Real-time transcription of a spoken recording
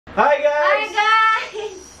Hi guys! Hi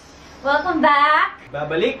guys! Welcome back!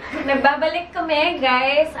 Babalik! Nagbabalik kami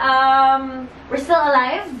guys. We're still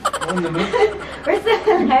alive. Oo naman. We're still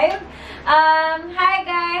alive. Hi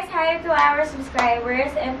guys! Hi to our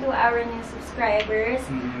subscribers and to our new subscribers.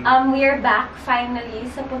 We are back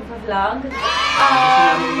finally sa pag-vlog. Gusto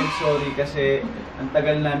namin mag-sorry kasi ang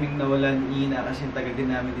tagal naming nawalan ni Ina kasi ang tagal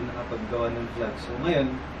din namin nakapaggawa ng vlog. So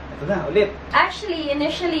ngayon, ito na, ulit. Actually,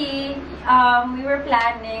 initially, we were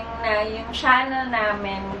planning na yung channel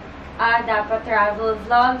namin dapat travel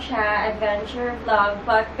vlog siya, adventure vlog.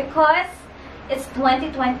 But because it's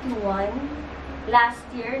 2021, last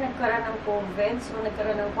year, nagkaroon ng COVID, so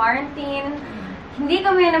nagkaroon ng quarantine. Hindi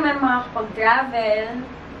kami naman makakapag-travel.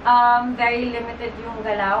 Very limited yung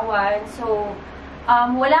galawan. So,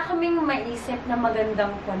 wala kaming maisip na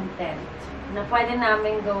magandang content na pwede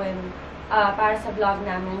namin gawin para sa vlog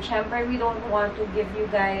namin. Siyempre, we don't want to give you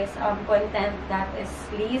guys content that is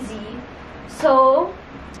lazy. So,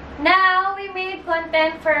 now, we made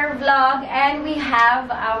content for our vlog and we have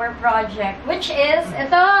our project, which is,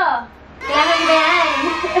 ito! Kailangan ba yan?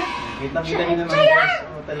 Kita-kita nyo naman guys.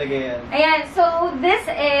 Oo, talaga yan. Ayan, so this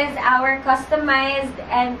is our customized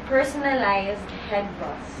and personalized head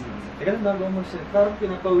boss. Teka lang, bago mo mag-set. Parang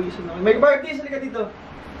pinapawisan naman. May birthday! Salika dito!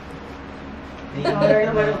 Sorry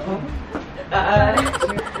naman ako. Ba't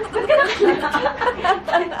ka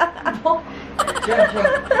Siya.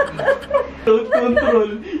 Throat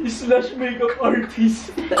control / makeup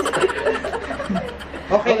artist.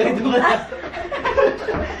 Okay, ito ka na.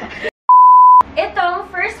 Itong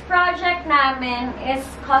first project namin is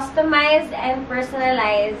customized and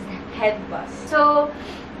personalized head boss. So,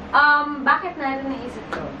 bakit natin naisip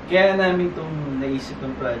to? Kaya namin itong naisip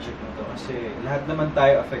ng project na to kasi lahat naman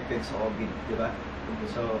tayo affected sa COVID, di ba?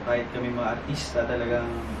 So, kahit kami mga artista talagang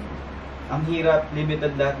ang hirap,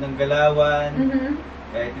 limited lahat ng galawan.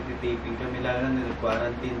 Kahit ititaping kami, lalo na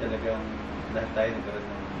nag-quarantine, talagang lahat tayo nagkaroon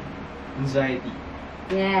ng anxiety.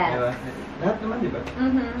 Yes. Diba? Lahat naman, di ba?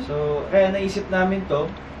 So, kaya naisip namin to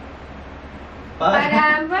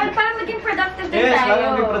para maging productive din yes, tayo.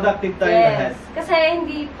 para maging productive tayo lahat. Kasi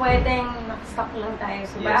hindi pwedeng nakastock lang tayo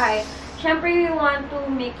sa bahay. Siyempre, we want to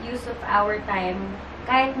make use of our time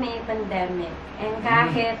kahit may pandemic. And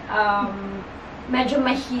kahit medyo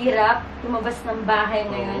mahirap lumabas ng bahay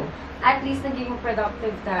ngayon, at least naging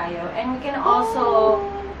productive tayo. And we can also,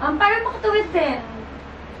 para makatuwid din.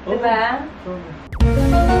 Diba?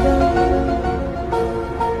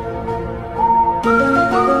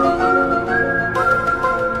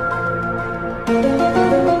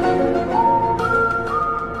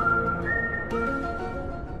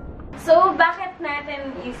 So, bakit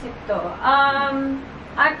natin isip to?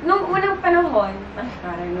 At nung unang panahon,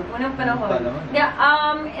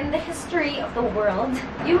 in the history of the world,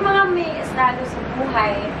 yung mga may estado sa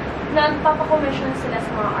buhay, nagpapakomisyon sila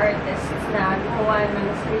sa mga artists na gumawa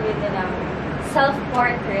ng sarili nilang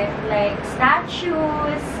self-portrait, like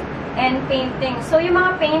statues and paintings. So, yung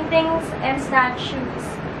mga paintings and statues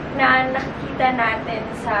na nakikita natin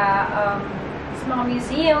sa mga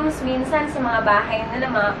museums, minsan sa mga bahay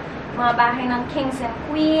nila, mga bahay ng kings and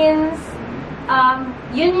queens,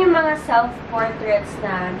 yun yung mga self-portraits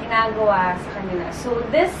na ginagawa sa kanila. So,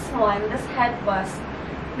 this one, this head bust,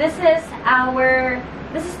 this is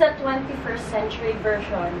the 21st century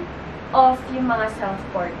version of yung mga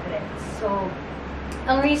self-portraits. So,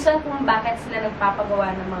 ang reason kung bakit sila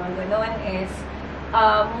nagpapagawa ng mga gano'n is,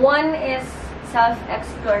 one is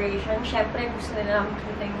self-exploration. Siyempre, gusto nila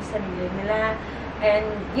makita yung sarili nila. And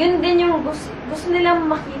yun din yung gusto nilang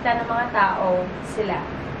makita ng mga tao sila.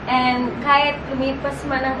 And kahit lumipas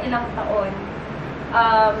man ng ilang taon,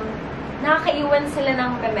 nakakaiwan sila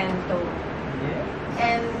ng memento.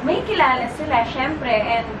 And may kilala sila, syempre.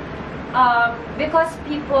 And because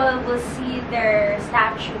people will see their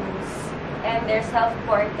statues and their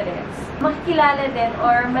self-portraits, makikilala din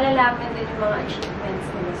or malalaman din yung mga achievements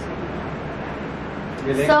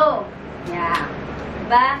nila. So, yeah.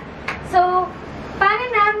 Diba? So, paano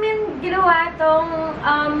namin ginawa tong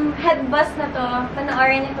head bust na to?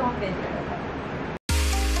 Panoorin itong video.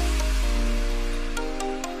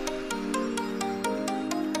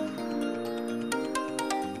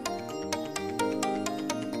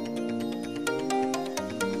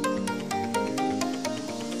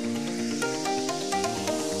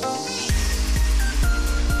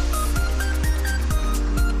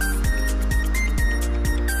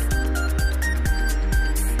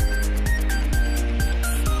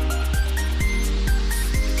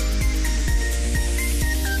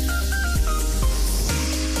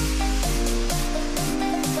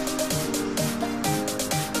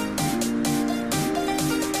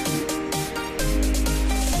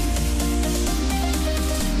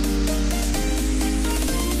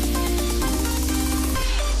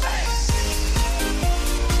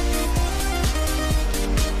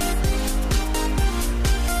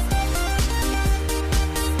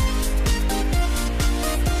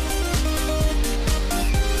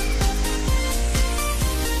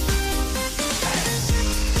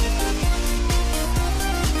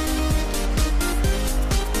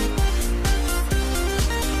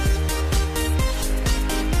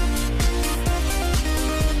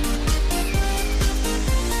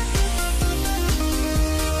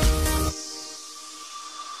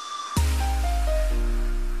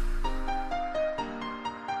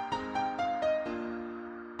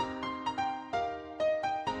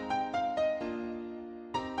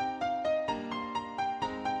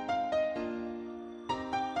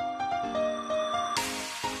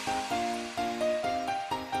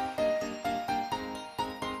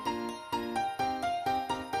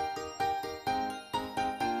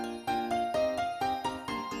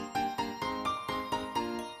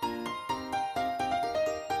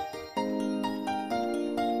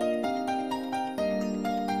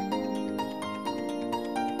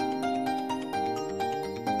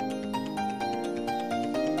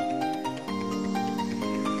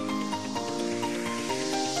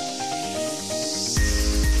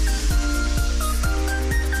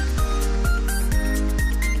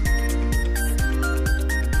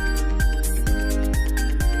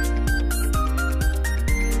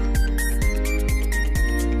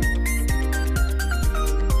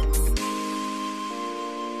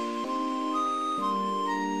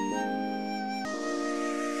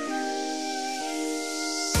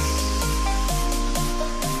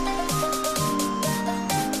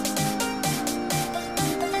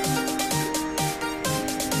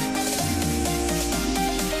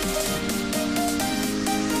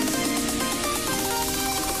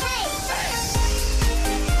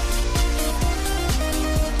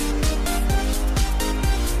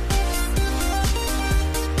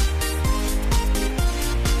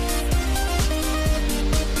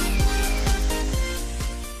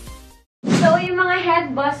 yung mga head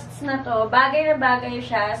busts na to, bagay na bagay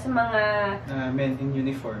siya sa mga Men in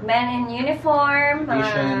uniform. men in uniform,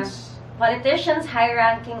 mga politicians,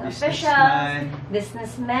 high-ranking officials,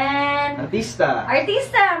 businessmen, artista,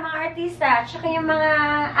 mga artista, at saka yung mga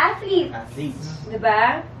athletes.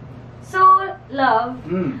 Diba? So, love,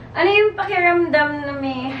 ano yung pakiramdam na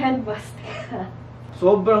may head bust ka?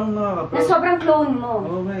 Sobrang nakaka-proud. Na sobrang clone mo.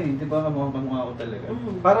 Oo nga di ba kamukha ko talaga.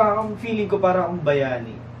 Parang akong feeling ko parang akong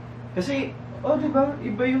bayani. Kasi, di ba,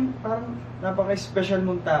 iba yung parang napaka-special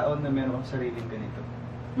mong tao na meron kang sariling ganito.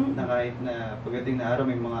 Na kahit na pagdating na araw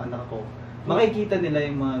may mga anak ko, makikita nila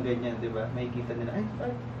yung mga ganyan, di ba? Makikita nila, ay,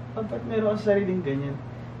 ba't meron kang sariling ganyan?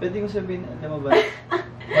 Pwede ko sabihin, alam mo ba,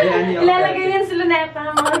 bayani ako. Ilalagay yan sa luneta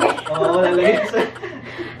ng mga ganyan. Oo, lalagay sa...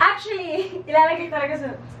 Actually, ilalagay talaga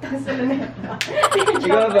sa luneta.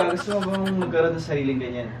 Ikaw ba, gusto mo bang magkaroon ng sariling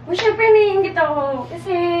ganyan? Siyempre, naiingit ako.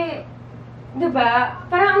 Kasi, di ba,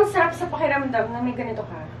 parang ang sarap sa pakiramdam na may ganito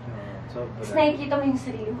ka. Tapos nakikita mo yung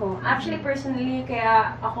sarili mo. Actually, personally,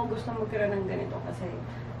 kaya ako gusto magkaroon ng ganito kasi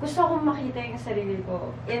gusto akong makita yung sarili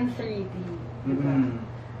ko in 3D. Diba?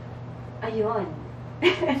 Ayun.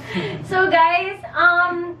 So guys,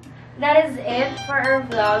 that is it for our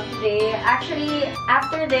vlog today. Actually,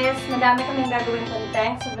 after this, madami kaming gagawin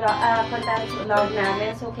content sa vlog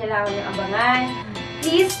namin. So, kailangan nyo abangan.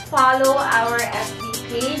 Please follow our FB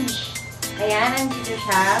page. Ayan, nandito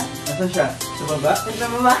siya. Nasaan siya? Sa baba? Sa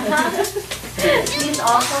baba. Please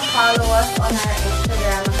also follow us on our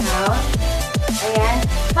Instagram account. Ayan.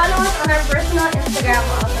 Follow us on our personal Instagram,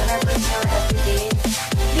 also on our personal FB page.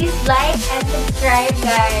 Please like and subscribe,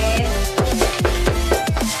 guys.